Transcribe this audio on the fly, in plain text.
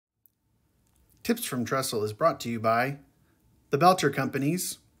Tips from Trestle is brought to you by the Boelter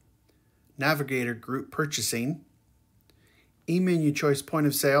Companies, Navigator Group Purchasing, eMenuChoice Point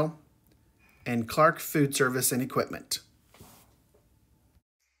of Sale, and Clark Food Service and Equipment.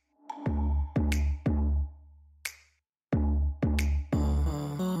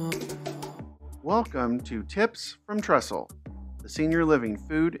 Welcome to Tips from Trestle, the Senior Living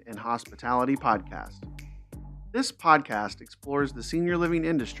Food and Hospitality Podcast. This podcast explores the senior living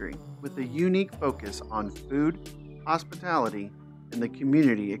industry with a unique focus on food, hospitality, and the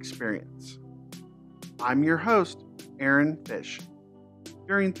community experience. I'm your host, Aaron Fish.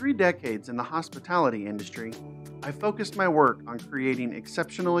 During 3 decades in the hospitality industry, I focused my work on creating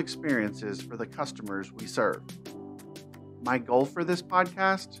exceptional experiences for the customers we serve. My goal for this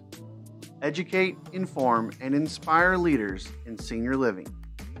podcast? Educate, inform, and inspire leaders in senior living.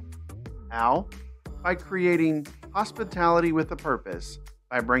 How? By creating hospitality with a purpose,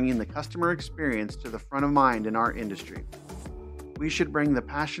 by bringing the customer experience to the front of mind in our industry. We should bring the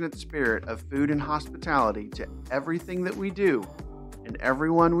passionate spirit of food and hospitality to everything that we do and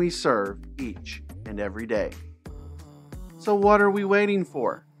everyone we serve each and every day. So what are we waiting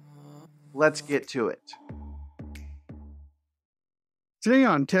for? Let's get to it. Today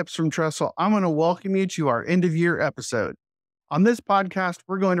on Tips from Trestle, I'm going to welcome you to our end-of-year episode. On this podcast,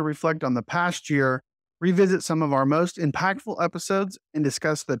 we're going to reflect on the past year, revisit some of our most impactful episodes, and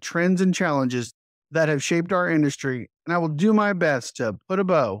discuss the trends and challenges that have shaped our industry, and I will do my best to put a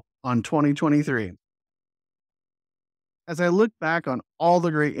bow on 2023. As I look back on all the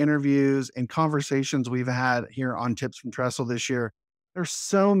great interviews and conversations we've had here on Tips from Trestle this year, there's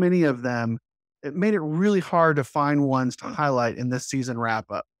so many of them. It made it really hard to find ones to highlight in this season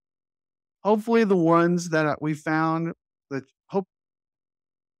wrap-up. Hopefully the ones that we found,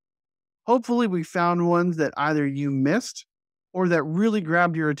 hopefully we found ones that either you missed or that really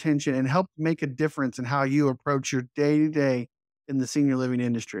grabbed your attention and helped make a difference in how you approach your day-to-day in the senior living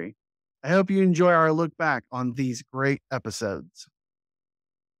industry. I hope you enjoy our look back on these great episodes.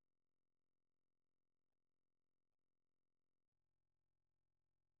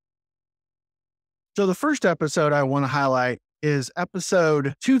 So the first episode I want to highlight is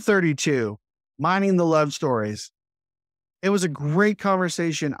episode 232, Mining the Love Stories. It was a great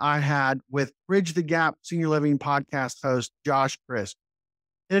conversation I had with Bridge the Gap Senior Living podcast host, Josh Christ.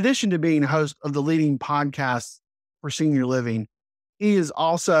 In addition to being host of the leading podcast for senior living, he is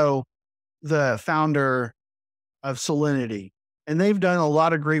also the founder of Salinity. And they've done a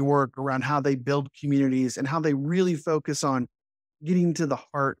lot of great work around how they build communities and how they really focus on getting to the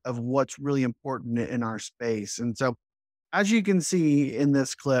heart of what's really important in our space. And so, as you can see in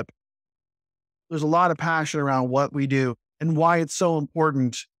this clip, there's a lot of passion around what we do and why it's so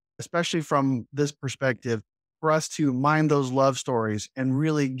important, especially from this perspective, for us to mine those love stories and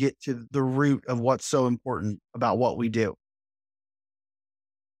really get to the root of what's so important about what we do.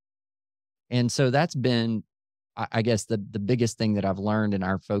 And so that's been, I guess, the biggest thing that I've learned, and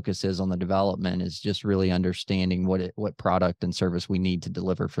our focus is on the development, is just really understanding what product and service we need to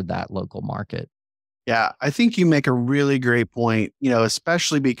deliver for that local market. Yeah, I think you make a really great point,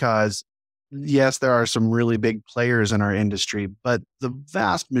 especially because, yes, there are some really big players in our industry, but the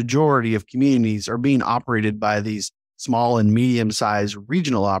vast majority of communities are being operated by these small and medium-sized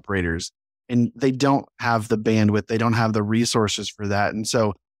regional operators, and they don't have the bandwidth, they don't have the resources for that. And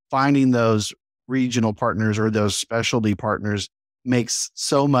so finding those regional partners or those specialty partners makes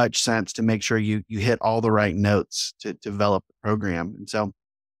so much sense to make sure you hit all the right notes to develop the program. And so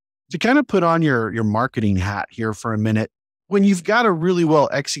to kind of put on your marketing hat here for a minute, when you've got a really well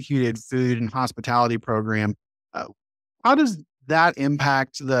executed food and hospitality program, how does that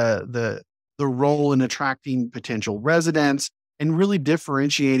impact the role in attracting potential residents and really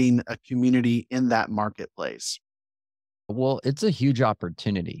differentiating a community in that marketplace? Well, it's a huge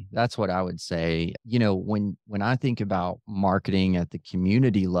opportunity. That's what I would say. When I think about marketing at the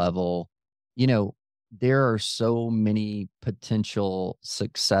community level, there are so many potential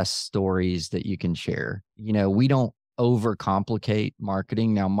success stories that you can share. We don't overcomplicate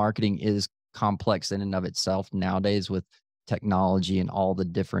marketing. Now, marketing is complex in and of itself nowadays with technology and all the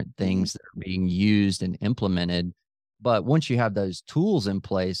different things that are being used and implemented. But once you have those tools in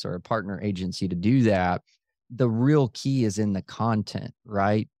place or a partner agency to do that, the real key is in the content,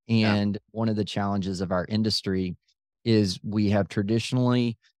 right? And one of the challenges of our industry is we have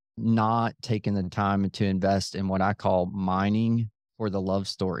traditionally not taken the time to invest in what I call mining for the love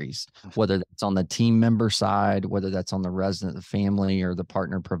stories, whether that's on the team member side, whether that's on the resident, the family, or the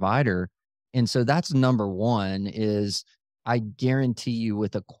partner provider. And so that's number one. Is I guarantee you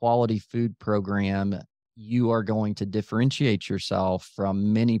with a quality food program, you are going to differentiate yourself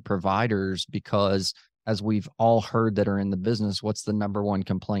from many providers because, as we've all heard that are in the business, what's the number one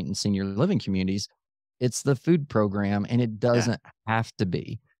complaint in senior living communities? It's the food program, and it Yeah. doesn't have to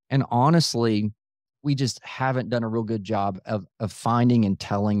be. And honestly, we just haven't done a real good job of finding and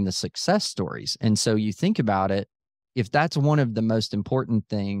telling the success stories. And so you think about it, if that's one of the most important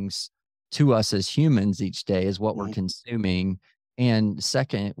things to us as humans each day is what we're Mhm. consuming. And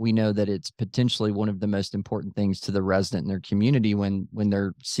second, we know that it's potentially one of the most important things to the resident in their community when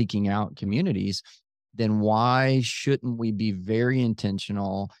they're seeking out communities, then why shouldn't we be very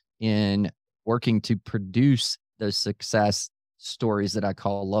intentional in working to produce those success stories that I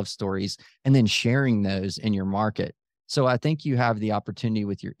call love stories, and then sharing those in your market? So I think you have the opportunity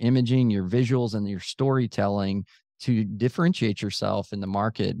with your imaging, your visuals, and your storytelling to differentiate yourself in the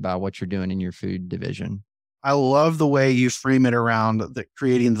market by what you're doing in your food division. I love the way you frame it around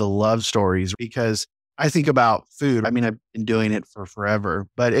creating the love stories because I think about food. I mean, I've been doing it for forever,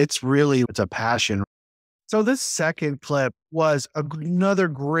 but it's a passion. So this second clip was another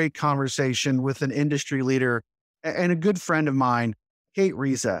great conversation with an industry leader and a good friend of mine, Kate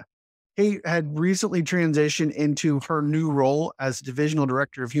Risa. Kate had recently transitioned into her new role as Divisional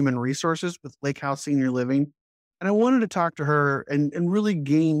Director of Human Resources with Lake House Senior Living. And I wanted to talk to her and really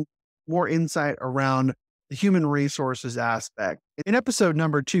gain more insight around the human resources aspect. In episode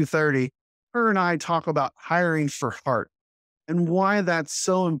number 230, her and I talk about hiring for heart and why that's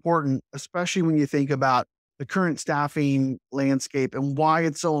so important, especially when you think about the current staffing landscape and why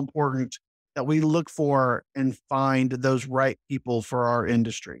it's so important that we look for and find those right people for our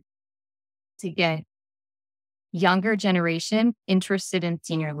industry. To get younger generation interested in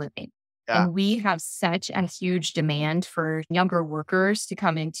senior living. Yeah. And we have such a huge demand for younger workers to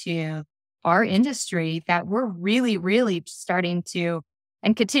come into our industry that we're really, really starting to,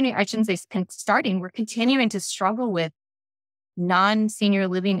 and continue, I shouldn't say starting, we're continuing to struggle with non-senior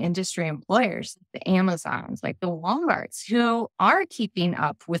living industry employers, the Amazons, like the Walmarts, who are keeping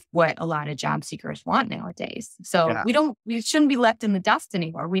up with what a lot of job seekers want nowadays. So Yeah. we shouldn't be left in the dust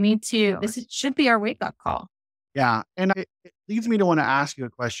anymore. We need to, should be our wake up call. Yeah. And it leads me to want to ask you a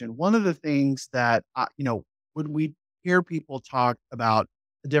question. One of the things that, when we hear people talk about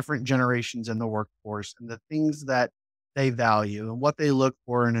the different generations in the workforce and the things that they value and what they look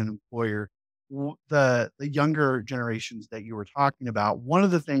for in an employer, the younger generations that you were talking about, one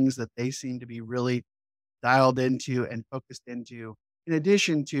of the things that they seem to be really dialed into and focused into, in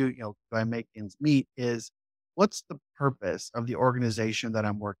addition to, do I make ends meet, is what's the purpose of the organization that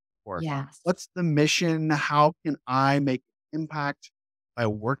I'm working for? Yes. What's the mission? How can I make impact by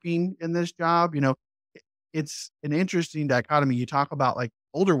working in this job? It's an interesting dichotomy. You talk about like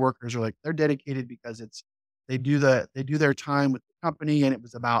older workers are like they're dedicated because they do their time with the company and it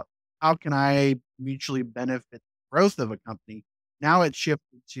was about how can I mutually benefit the growth of a company. Now it's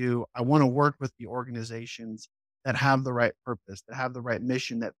shifted to I want to work with the organizations that have the right purpose, that have the right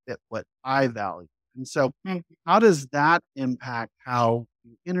mission, that fit what I value. And so Mhm. how does that impact how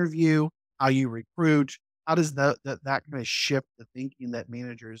you interview, how you recruit? How does that kind of shift the thinking that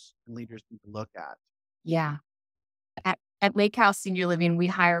managers and leaders need to look at? Yeah. At Lake House Senior Living, we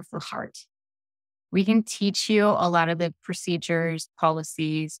hire for heart. We can teach you a lot of the procedures,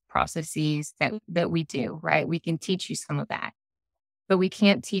 policies, processes that we do, right? We can teach you some of that, but we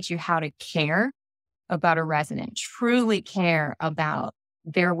can't teach you how to care about a resident, truly care about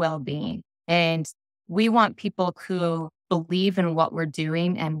their well-being. And we want people who believe in what we're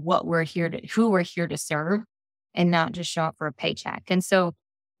doing and who we're here to serve and not just show up for a paycheck. And so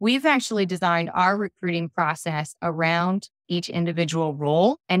we've actually designed our recruiting process around each individual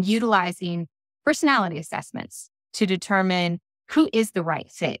role and utilizing personality assessments to determine who is the right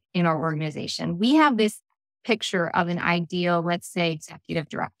fit in our organization. We have this picture of an ideal, let's say, executive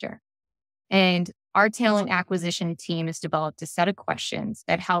director. And our talent acquisition team has developed a set of questions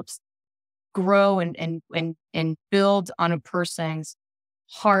that helps grow and build on a person's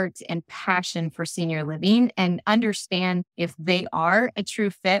heart and passion for senior living and understand if they are a true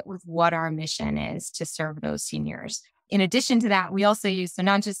fit with what our mission is to serve those seniors. In addition to that, we also use, so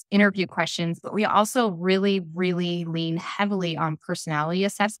not just interview questions, but we also really, really lean heavily on personality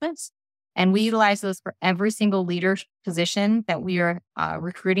assessments. And we utilize those for every single leader position that we are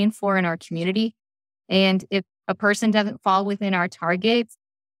recruiting for in our community. And if a person doesn't fall within our targets,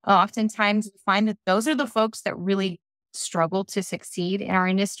 oftentimes we find that those are the folks that really struggle to succeed in our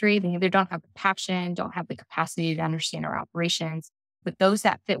industry. They either don't have the passion, don't have the capacity to understand our operations, but those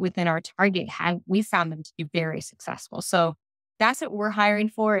that fit within our target, we found them to be very successful. So that's what we're hiring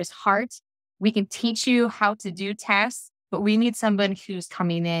for is heart. We can teach you how to do tests but we need someone who's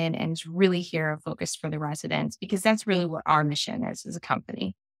coming in and is really here and focused for the residents, because that's really what our mission is as a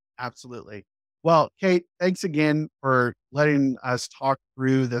company. Absolutely. Well, Kate, thanks again for letting us talk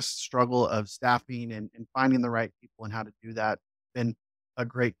through this struggle of staffing and finding the right people and how to do that. Been a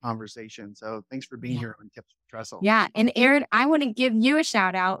great conversation. So thanks for being Yeah. here on Tips from Trestle. Yeah. And Aaron, I want to give you a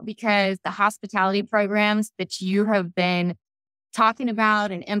shout out because the hospitality programs that you have been talking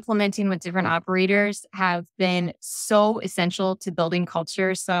about and implementing with different operators have been so essential to building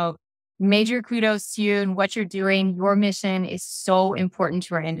culture. So major kudos to you and what you're doing. Your mission is so important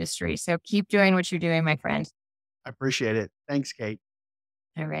to our industry. So keep doing what you're doing, my friend. I appreciate it. Thanks, Kate.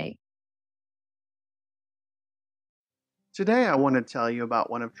 All right. Today, I want to tell you about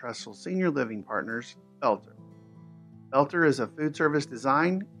one of Trestle's senior living partners, Boelter. Boelter is a food service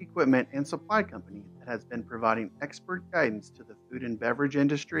design, equipment, and supply company that has been providing expert guidance to the food and beverage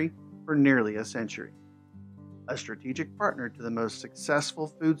industry for nearly a century. A strategic partner to the most successful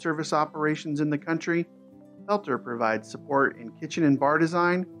food service operations in the country, Boelter provides support in kitchen and bar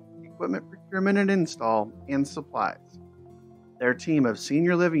design, equipment procurement and install, and supplies. Their team of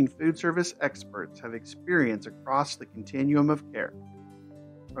senior living food service experts have experience across the continuum of care.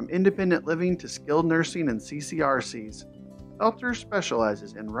 From independent living to skilled nursing and CCRCs, Boelter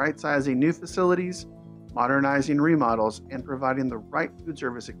specializes in right-sizing new facilities, modernizing remodels, and providing the right food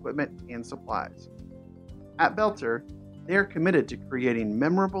service equipment and supplies. At Boelter, they are committed to creating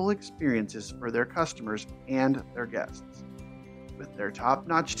memorable experiences for their customers and their guests. With their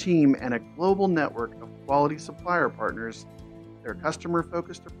top-notch team and a global network of quality supplier partners, their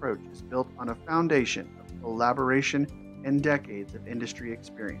customer-focused approach is built on a foundation of collaboration and decades of industry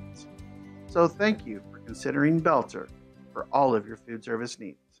experience. So thank you for considering Boelter for all of your food service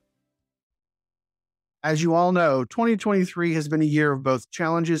needs. As you all know, 2023 has been a year of both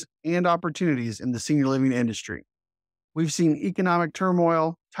challenges and opportunities in the senior living industry. We've seen economic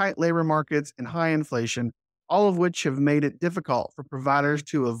turmoil, tight labor markets, and high inflation, all of which have made it difficult for providers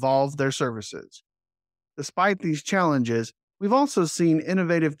to evolve their services. Despite these challenges, we've also seen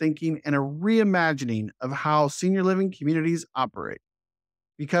innovative thinking and a reimagining of how senior living communities operate.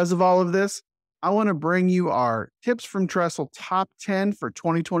 Because of all of this, I want to bring you our Tips from Trestle Top 10 for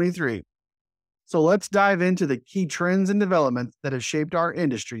 2023. So let's dive into the key trends and developments that have shaped our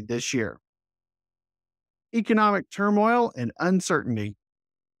industry this year. Economic turmoil and uncertainty.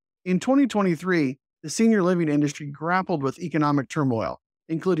 In 2023, the senior living industry grappled with economic turmoil,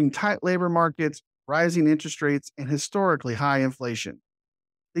 including tight labor markets, rising interest rates, and historically high inflation.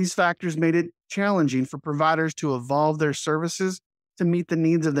 These factors made it challenging for providers to evolve their services to meet the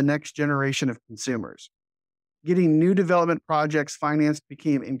needs of the next generation of consumers. Getting new development projects financed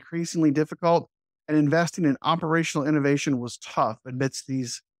became increasingly difficult, and investing in operational innovation was tough amidst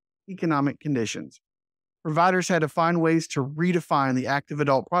these economic conditions. Providers had to find ways to redefine the active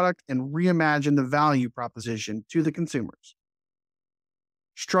adult product and reimagine the value proposition to the consumers.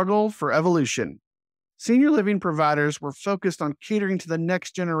 Struggle for evolution. Senior living providers were focused on catering to the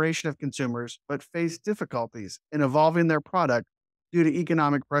next generation of consumers, but faced difficulties in evolving their product due to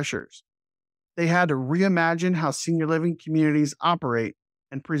economic pressures. They had to reimagine how senior living communities operate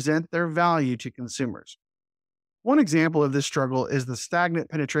and present their value to consumers. One example of this struggle is the stagnant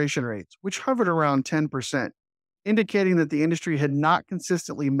penetration rates, which hovered around 10%, indicating that the industry had not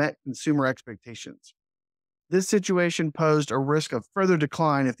consistently met consumer expectations. This situation posed a risk of further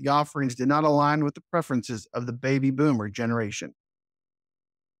decline if the offerings did not align with the preferences of the baby boomer generation.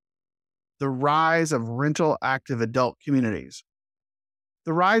 The rise of rental active adult communities.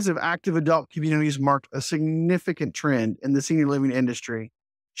 The rise of active adult communities marked a significant trend in the senior living industry,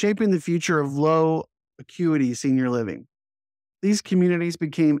 shaping the future of low acuity senior living. These communities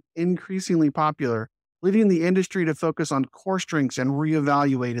became increasingly popular, leading the industry to focus on core strengths and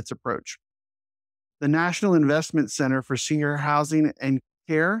reevaluate its approach. The National Investment Center for Senior Housing and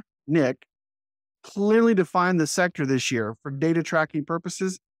Care, NIC, clearly defined the sector this year for data tracking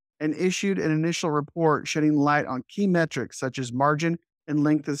purposes and issued an initial report shedding light on key metrics such as margin and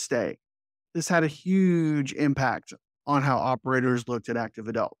length of stay. This had a huge impact on how operators looked at active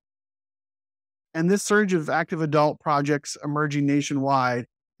adult. And this surge of active adult projects emerging nationwide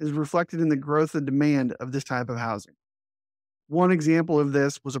is reflected in the growth and demand of this type of housing. One example of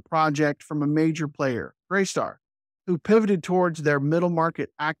this was a project from a major player, Greystar, who pivoted towards their middle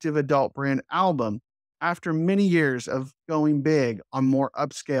market active adult brand Album after many years of going big on more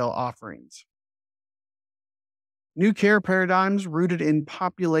upscale offerings. New care paradigms rooted in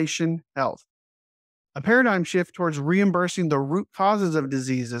population health. A paradigm shift towards reimbursing the root causes of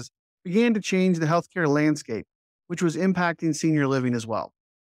diseases began to change the healthcare landscape, which was impacting senior living as well.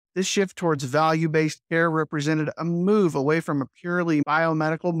 This shift towards value-based care represented a move away from a purely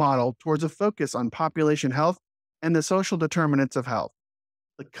biomedical model towards a focus on population health and the social determinants of health.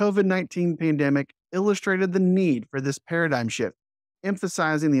 The COVID-19 pandemic illustrated the need for this paradigm shift,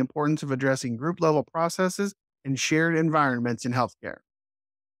 emphasizing the importance of addressing group-level processes and shared environments in healthcare.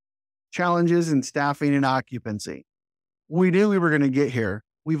 Challenges in staffing and occupancy. We knew we were going to get here.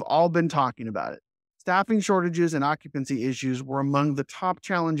 We've all been talking about it. Staffing shortages and occupancy issues were among the top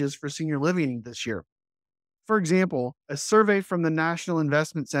challenges for senior living this year. For example, a survey from the National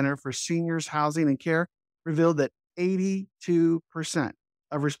Investment Center for Seniors Housing and Care revealed that 82%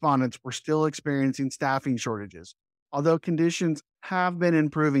 of respondents were still experiencing staffing shortages, although conditions have been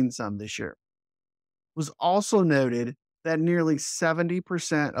improving some this year. It was also noted that nearly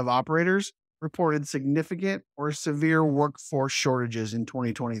 70% of operators reported significant or severe workforce shortages in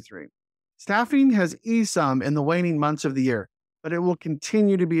 2023. Staffing has eased some in the waning months of the year, but it will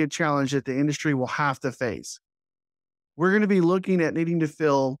continue to be a challenge that the industry will have to face. We're going to be looking at needing to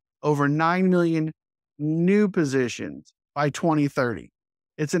fill over 9 million new positions by 2030.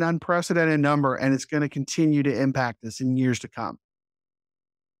 It's an unprecedented number, and it's going to continue to impact us in years to come.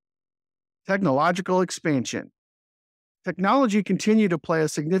 Technological expansion. Technology continued to play a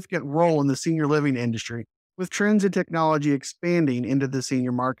significant role in the senior living industry, with trends in technology expanding into the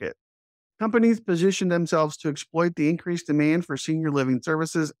senior market. Companies position themselves to exploit the increased demand for senior living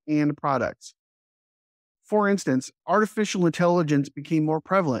services and products. For instance, artificial intelligence became more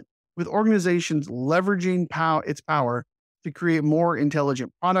prevalent, with organizations leveraging its power to create more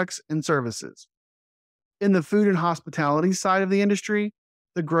intelligent products and services. In the food and hospitality side of the industry,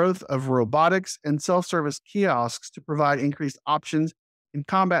 the growth of robotics and self-service kiosks to provide increased options and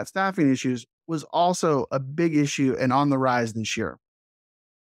combat staffing issues was also a big issue and on the rise this year.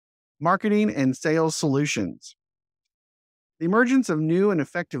 Marketing and sales solutions. The emergence of new and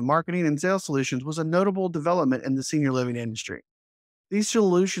effective marketing and sales solutions was a notable development in the senior living industry. These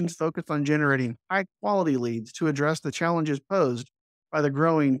solutions focused on generating high-quality leads to address the challenges posed by the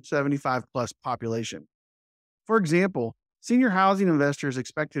growing 75-plus population. For example, senior housing investors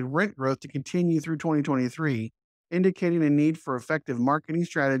expected rent growth to continue through 2023, indicating a need for effective marketing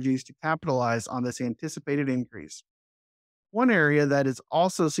strategies to capitalize on this anticipated increase. One area that has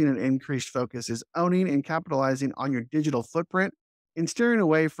also seen an increased focus is owning and capitalizing on your digital footprint and steering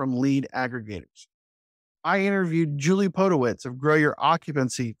away from lead aggregators. I interviewed Julie Podowitz of Grow Your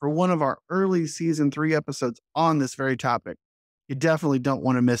Occupancy for one of our early season 3 episodes on this very topic. You definitely don't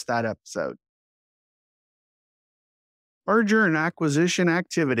want to miss that episode. Merger and acquisition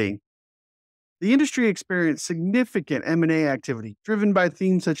activity. The industry experienced significant M&A activity driven by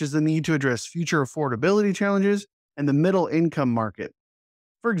themes such as the need to address future affordability challenges and the middle income market.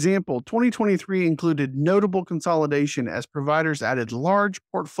 For example, 2023 included notable consolidation as providers added large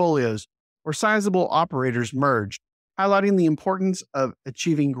portfolios or sizable operators merged, highlighting the importance of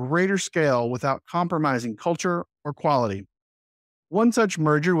achieving greater scale without compromising culture or quality. One such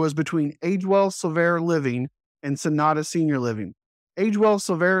merger was between Agewell Silvera Living and Sonata Senior Living. Agewell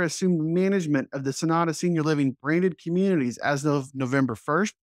Silvera assumed management of the Sonata Senior Living branded communities as of November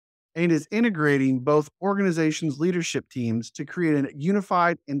 1st and is integrating both organizations' leadership teams to create a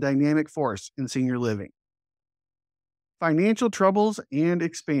unified and dynamic force in senior living. Financial troubles and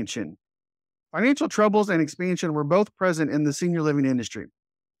expansion. Financial troubles and expansion were both present in the senior living industry.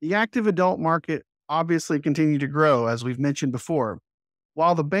 The active adult market obviously continued to grow, as we've mentioned before,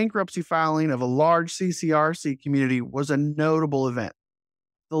 while the bankruptcy filing of a large CCRC community was a notable event.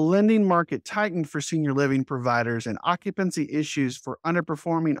 The lending market tightened for senior living providers, and occupancy issues for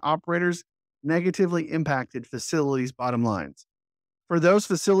underperforming operators negatively impacted facilities' bottom lines. For those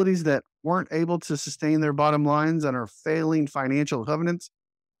facilities that weren't able to sustain their bottom lines and are failing financial covenants,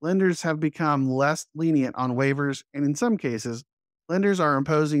 lenders have become less lenient on waivers, and in some cases, lenders are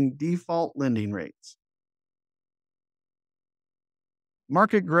imposing default lending rates.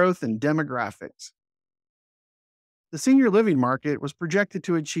 Market growth and demographics. The senior living market was projected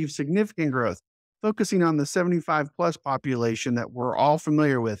to achieve significant growth, focusing on the 75-plus population that we're all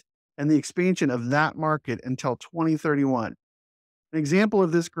familiar with and the expansion of that market until 2031. An example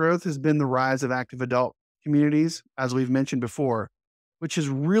of this growth has been the rise of active adult communities, as we've mentioned before, which has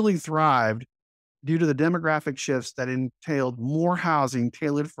really thrived due to the demographic shifts that entailed more housing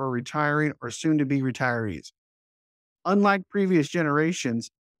tailored for retiring or soon-to-be retirees. Unlike previous generations,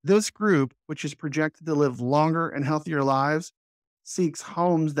 this group, which is projected to live longer and healthier lives, seeks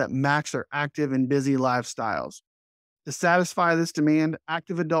homes that match their active and busy lifestyles. To satisfy this demand,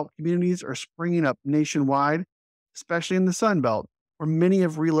 active adult communities are springing up nationwide, especially in the Sun Belt, where many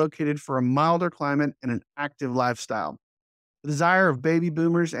have relocated for a milder climate and an active lifestyle. The desire of baby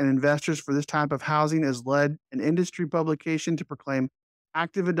boomers and investors for this type of housing has led an industry publication to proclaim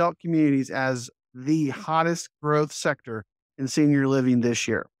active adult communities as the hottest growth sector in senior living this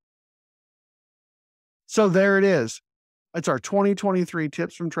year. So there it is. It's our 2023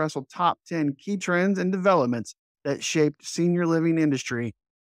 Tips from Trestle top 10 key trends and developments that shaped senior living industry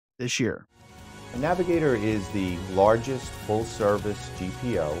this year. Navigator is the largest full-service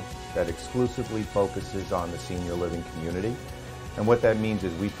GPO that exclusively focuses on the senior living community. And what that means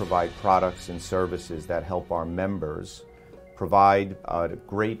is we provide products and services that help our members provide a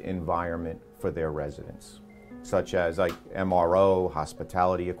great environment for their residents, such as like MRO,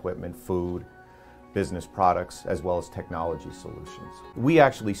 hospitality equipment, food, business products, as well as technology solutions. We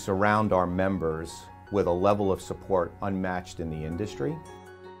actually surround our members with a level of support unmatched in the industry.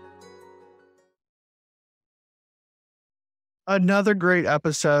 Another great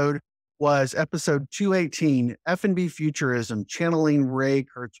episode was episode 218, F&B Futurism, channeling Ray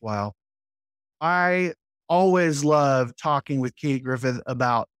Kurzweil. I always love talking with Katie Griffith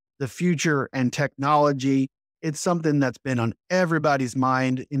about the future and technology. It's something that's been on everybody's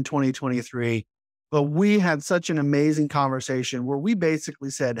mind in 2023. But we had such an amazing conversation where we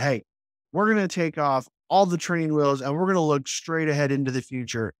basically said, hey, we're going to take off all the training wheels and we're going to look straight ahead into the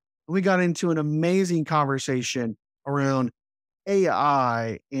future. We got into an amazing conversation around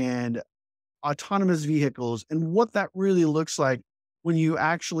AI and autonomous vehicles and what that really looks like when you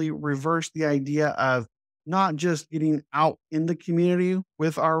actually reverse the idea of not just getting out in the community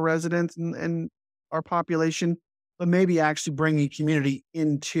with our residents and our population, but maybe actually bringing community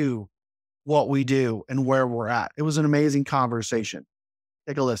into what we do and where we're at. It was an amazing conversation.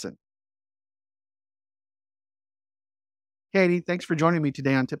 Take a listen. Katie, thanks for joining me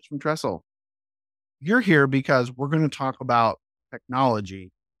today on Tips from Trestle. You're here because we're going to talk about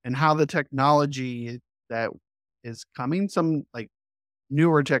technology and how the technology that is coming, some like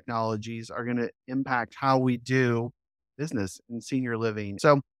newer technologies, are going to impact how we do business in senior living.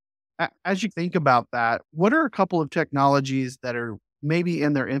 So as you think about that, what are a couple of technologies that are maybe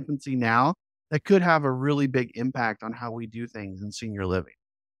in their infancy now that could have a really big impact on how we do things in senior living?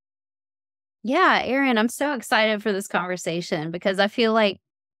 Yeah, Aaron, I'm so excited for this conversation because I feel like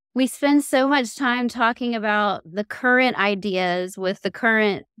we spend so much time talking about the current ideas with the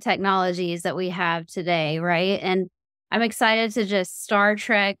current technologies that we have today, right? And I'm excited to just Star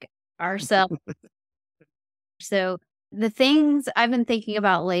Trek ourselves. So the things I've been thinking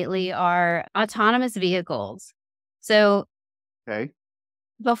about lately are autonomous vehicles. So Okay.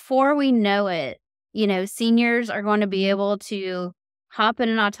 before we know it, seniors are going to be able to hop in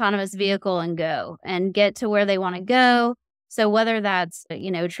an autonomous vehicle and go and get to where they want to go. So whether that's,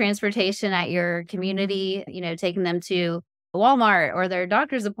 transportation at your community, taking them to Walmart or their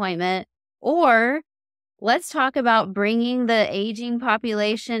doctor's appointment, or let's talk about bringing the aging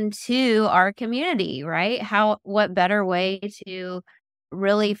population to our community, right? What better way to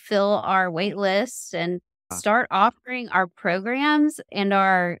really fill our wait list and start offering our programs and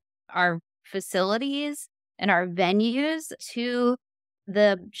our facilities and our venues to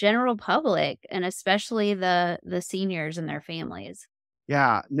the general public, and especially the seniors and their families.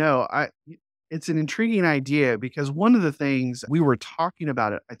 Yeah, no, it's an intriguing idea because one of the things we were talking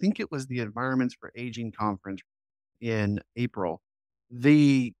about it, I think it was the Environments for Aging conference in April.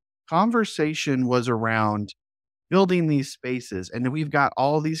 The conversation was around building these spaces, and then we've got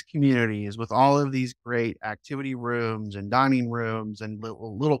all these communities with all of these great activity rooms and dining rooms and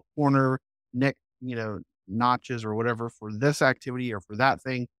little corner neck, notches or whatever for this activity or for that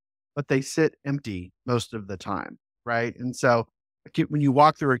thing, but they sit empty most of the time, right? And so when you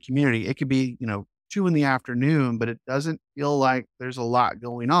walk through a community, it could be, 2 in the afternoon, but it doesn't feel like there's a lot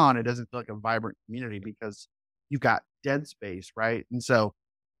going on. It doesn't feel like a vibrant community because you've got dead space, right? And so,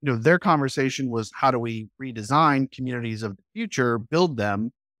 their conversation was how do we redesign communities of the future, build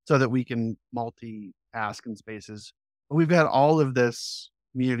them so that we can multitask in spaces. But we've got all of this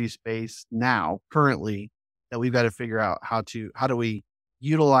community space now currently that we've got to figure out how do we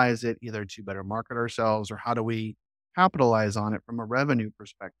utilize it either to better market ourselves or how do we capitalize on it from a revenue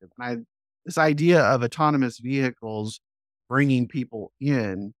perspective. And this idea of autonomous vehicles bringing people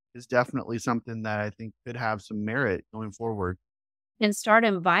in is definitely something that I think could have some merit going forward. And start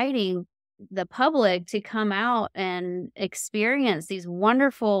inviting the public to come out and experience these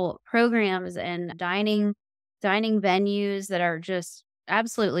wonderful programs and dining venues that are just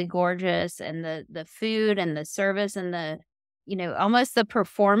absolutely gorgeous, and the food and the service and the almost the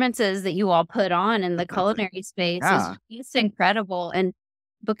performances that you all put on in the culinary space Yeah. is just incredible. And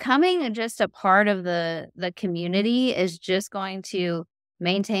becoming just a part of the community is just going to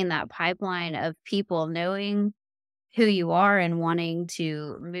maintain that pipeline of people knowing who you are and wanting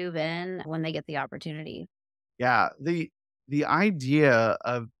to move in when they get the opportunity. Yeah, the idea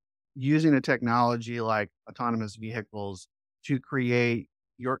of using a technology like autonomous vehicles to create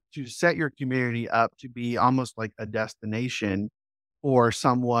to set your community up to be almost like a destination for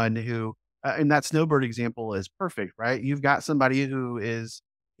someone who and that snowbird example is perfect, right? You've got somebody who is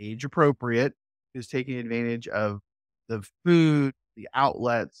age appropriate, who's taking advantage of the food, the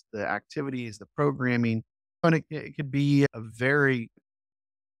outlets, the activities, the programming, and it could be a very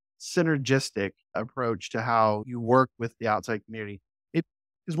synergistic approach to how you work with the outside community. It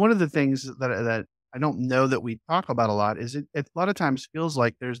is one of the things that I don't know that we talk about a lot is it a lot of times feels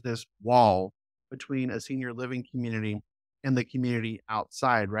like there's this wall between a senior living community and the community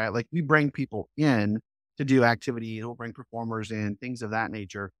outside, right? Like we bring people in to do activities, we'll bring performers in, things of that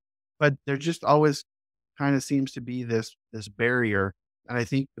nature. But there just always kind of seems to be this barrier. And I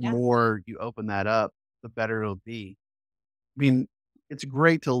think the Yeah. more you open that up, the better it'll be. I mean, it's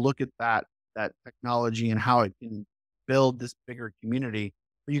great to look at that technology and how it can build this bigger community,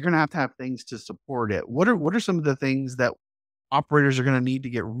 but you're gonna have to have things to support it. What are some of the things that operators are gonna need to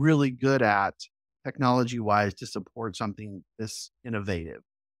get really good at technology-wise to support something this innovative?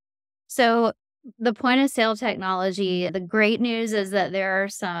 So the point of sale technology, the great news is that there are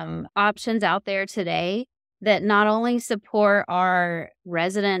some options out there today that not only support our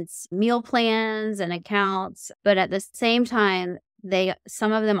residents' meal plans and accounts, but at the same time,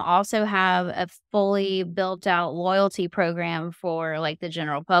 some of them also have a fully built out loyalty program for like the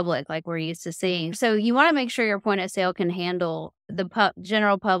general public, like we're used to seeing. So you want to make sure your point of sale can handle the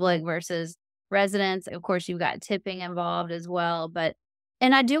general public versus residents. Of course, you've got tipping involved as well, but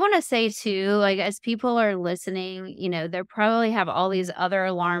and I do want to say too, like as people are listening, they probably have all these other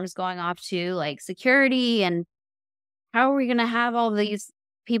alarms going off too, like security and how are we going to have all these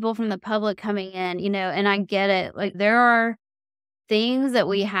people from the public coming in, and I get it. Like there are things that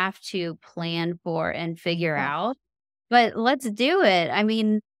we have to plan for and figure out, but let's do it. I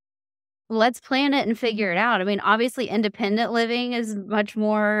mean, let's plan it and figure it out. I mean, obviously independent living is much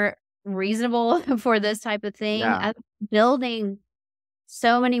more reasonable for this type of thing. Yeah. Building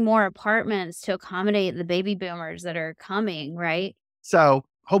so many more apartments to accommodate the baby boomers that are coming, right? So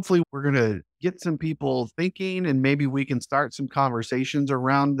hopefully we're gonna get some people thinking and maybe we can start some conversations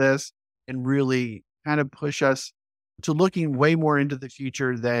around this and really kind of push us to looking way more into the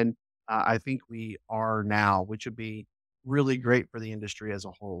future than I think we are now, which would be really great for the industry as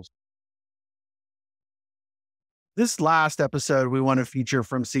a whole. This last episode we want to feature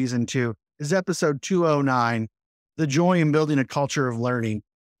from season 2 is episode 209, The Joy in Building a Culture of Learning.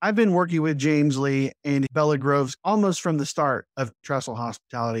 I've been working with James Lee and Bella Groves almost from the start of Trestle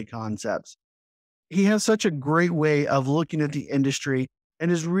Hospitality Concepts. He has such a great way of looking at the industry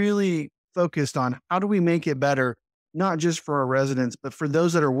and is really focused on how do we make it better, not just for our residents, but for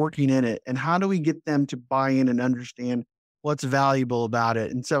those that are working in it. And how do we get them to buy in and understand what's valuable about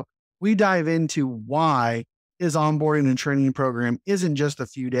it? And so we dive into why his onboarding and training program isn't just a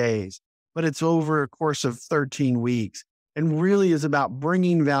few days, but it's over a course of 13 weeks and really is about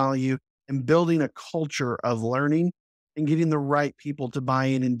bringing value and building a culture of learning and getting the right people to buy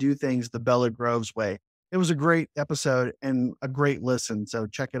in and do things the Bella Groves way. It was a great episode and a great listen, so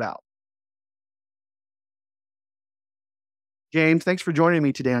check it out. James, thanks for joining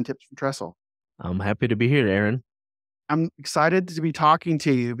me today on Tips from Trestle. I'm happy to be here, Aaron. I'm excited to be talking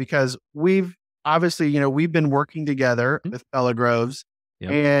to you because we've obviously, we've been working together with Bella Groves,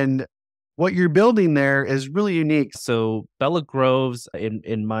 Yep. and what you're building there is really unique. So Bella Groves,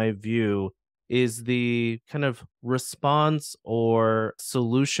 in my view, is the kind of response or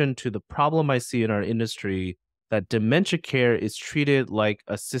solution to the problem I see in our industry that dementia care is treated like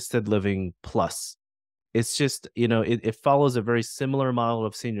assisted living plus. It's just, it follows a very similar model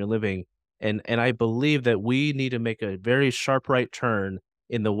of senior living. And I believe that we need to make a very sharp right turn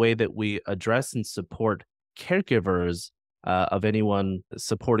in the way that we address and support caregivers of anyone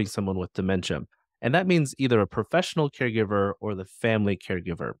supporting someone with dementia. And that means either a professional caregiver or the family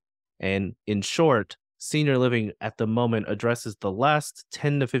caregiver. And in short, senior living at the moment addresses the last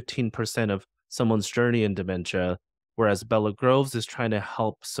 10 to 15% of someone's journey in dementia, whereas Bella Groves is trying to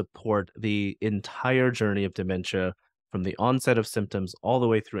help support the entire journey of dementia from the onset of symptoms all the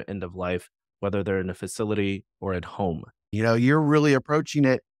way through end of life, whether they're in a facility or at home. You're really approaching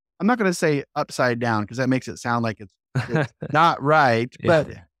it. I'm not going to say upside down because that makes it sound like it's not right, Yeah.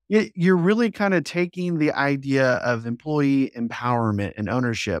 but you're really kind of taking the idea of employee empowerment and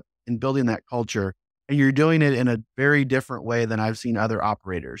ownership and building that culture, and you're doing it in a very different way than I've seen other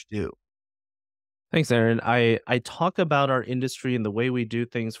operators do. Thanks, Aaron. I talk about our industry and the way we do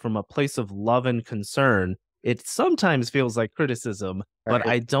things from a place of love and concern. it sometimes feels like criticism, but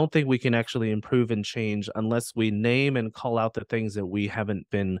Right. I don't think we can actually improve and change unless we name and call out the things that we haven't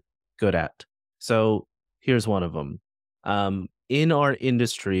been good at. So here's one of them. In our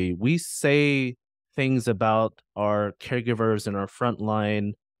industry, we say things about our caregivers and our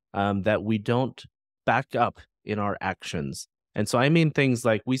frontline that we don't back up in our actions. And so I mean things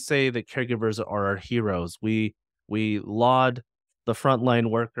like we say that caregivers are our heroes. We laud the frontline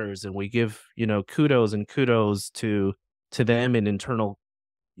workers and we give, kudos and kudos to them in internal,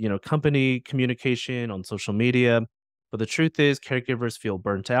 company communication on social media. But the truth is caregivers feel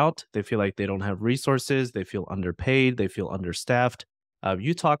burnt out. They feel like they don't have resources. They feel underpaid. They feel understaffed.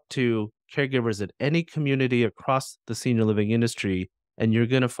 You talk to caregivers at any community across the senior living industry, and you're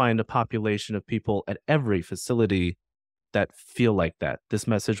going to find a population of people at every facility that feel like that. This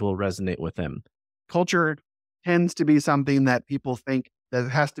message will resonate with them. Culture tends to be something that people think that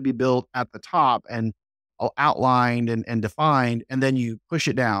has to be built at the top and outlined and defined, and then you push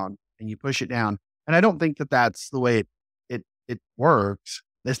it down and you push it down. And I don't think that that's the way it works.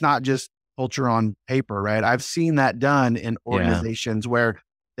 It's not just culture on paper, right? I've seen that done in Yeah. organizations where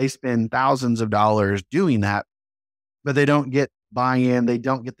they spend thousands of dollars doing that, but they don't get buy-in, they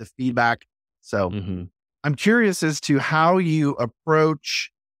don't get the feedback. So hmm I'm curious as to how you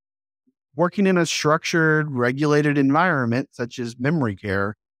approach working in a structured, regulated environment, such as memory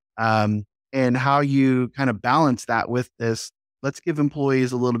care, and how you kind of balance that with this. Let's give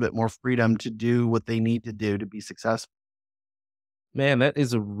employees a little bit more freedom to do what they need to do to be successful. Man, that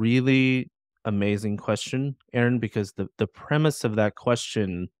is a really amazing question, Aaron, because the premise of that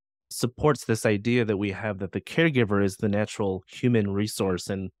question supports this idea that we have that the caregiver is the natural human resource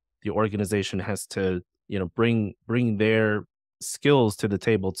and the organization has to, bring their skills to the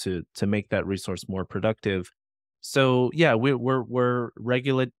table to make that resource more productive. So yeah, we're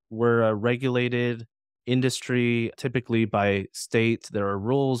a regulated industry typically by state. There are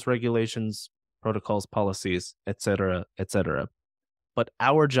rules, regulations, protocols, policies, et cetera, et cetera. But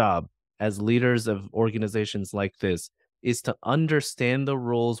our job as leaders of organizations like this is to understand the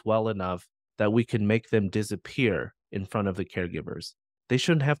rules well enough that we can make them disappear in front of the caregivers. They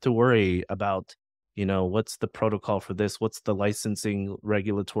shouldn't have to worry about, what's the protocol for this? What's the licensing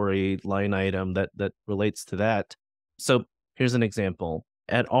regulatory line item that relates to that? So here's an example.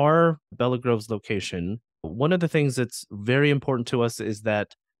 At our Bella Groves location, one of the things that's very important to us is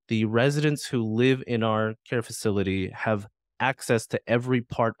that the residents who live in our care facility have access to every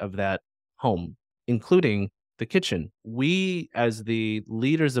part of that home, including the kitchen. We, as the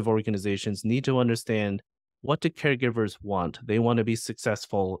leaders of organizations, need to understand what do caregivers want. They want to be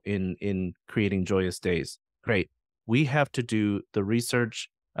successful in creating joyous days. Great. We have to do the research.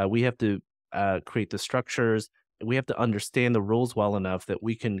 We have to create the structures. We have to understand the rules well enough that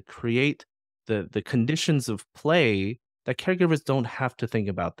we can create the conditions of play that caregivers don't have to think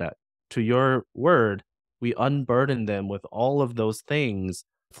about that. To your word, we unburden them with all of those things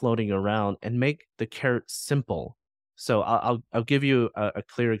floating around and make the care simple. So I'll give you a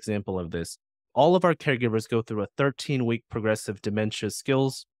clear example of this. All of our caregivers go through a 13-week progressive dementia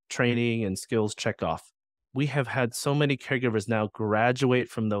skills training and skills checkoff. We have had so many caregivers now graduate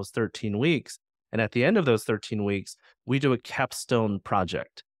from those 13 weeks. And at the end of those 13 weeks, we do a capstone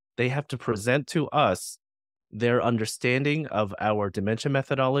project. They have to present to us their understanding of our dementia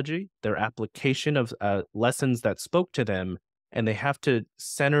methodology, their application of lessons that spoke to them, and they have to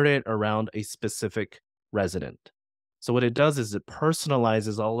center it around a specific resident. So what it does is it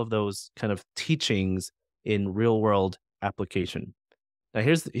personalizes all of those kind of teachings in real world application. Now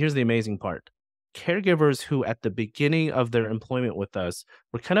here's the amazing part. Caregivers who at the beginning of their employment with us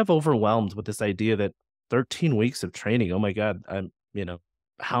were kind of overwhelmed with this idea that 13 weeks of training, oh my God,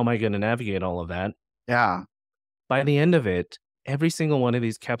 how am I going to navigate all of that? Yeah. By the end of it, every single one of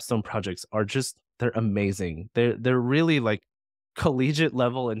these capstone projects they're amazing. They're really like collegiate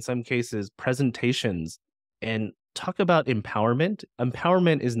level, in some cases, presentations. And talk about empowerment.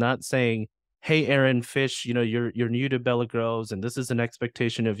 Empowerment is not saying, hey, Aaron Fish, you're new to Bella Groves and this is an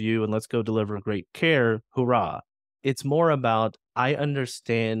expectation of you and let's go deliver great care. Hurrah. It's more about, I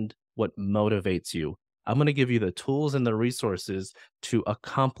understand what motivates you. I'm going to give you the tools and the resources to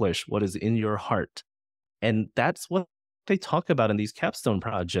accomplish what is in your heart. And that's what they talk about in these capstone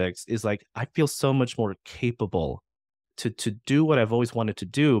projects is like, I feel so much more capable to do what I've always wanted to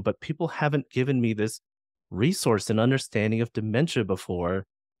do, but people haven't given me this resource and understanding of dementia before.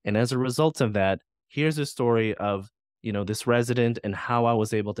 And as a result of that, here's a story of, this resident and how I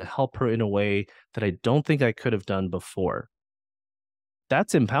was able to help her in a way that I don't think I could have done before.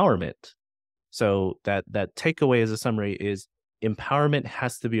 That's empowerment. So that takeaway as a summary is empowerment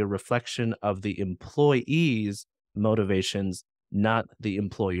has to be a reflection of the employee's motivations, not the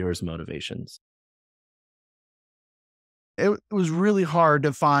employer's motivations. It was really hard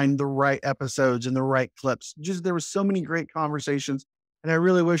to find the right episodes and the right clips. Just there were so many great conversations, and I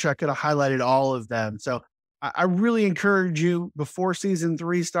really wish I could have highlighted all of them. So I really encourage you before season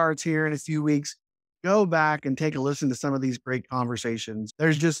 3 starts here in a few weeks, go back and take a listen to some of these great conversations.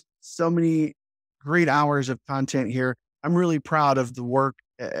 There's just so many great hours of content here. I'm really proud of the work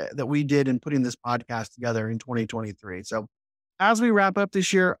that we did in putting this podcast together in 2023. So as we wrap up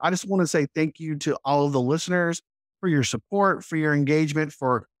this year, I just want to say thank you to all of the listeners for your support, for your engagement,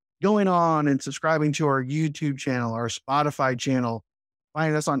 for going on and subscribing to our YouTube channel, our Spotify channel,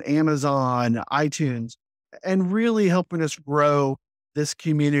 finding us on Amazon, iTunes, and really helping us grow this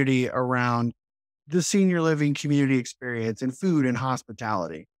community around the senior living community experience in food and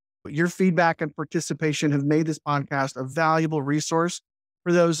hospitality. Your feedback and participation have made this podcast a valuable resource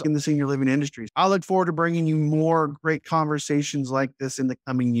for those in the senior living industry. I look forward to bringing you more great conversations like this in the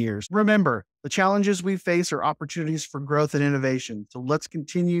coming years. Remember, the challenges we face are opportunities for growth and innovation. So let's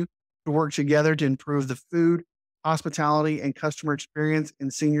continue to work together to improve the food, hospitality, and customer experience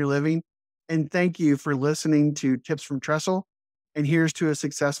in senior living. And thank you for listening to Tips from Trestle. And here's to a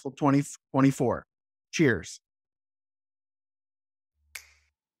successful 2024. Cheers.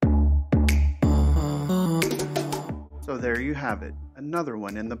 So there you have it, another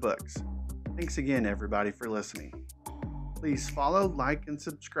one in the books. Thanks again, everybody, for listening. Please follow, like, and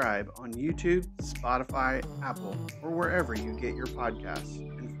subscribe on YouTube, Spotify, Apple, or wherever you get your podcasts,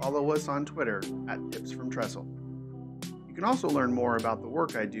 and follow us on Twitter at Tips from Trestle. You can also learn more about the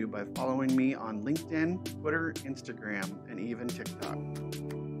work I do by following me on LinkedIn, Twitter, Instagram, and even TikTok.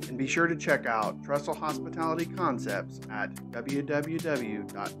 And be sure to check out Trestle Hospitality Concepts at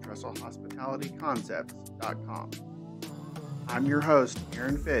www.trestlehospitalityconcepts.com. I'm your host,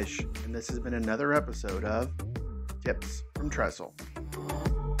 Aaron Fish, and this has been another episode of Tips from Trestle.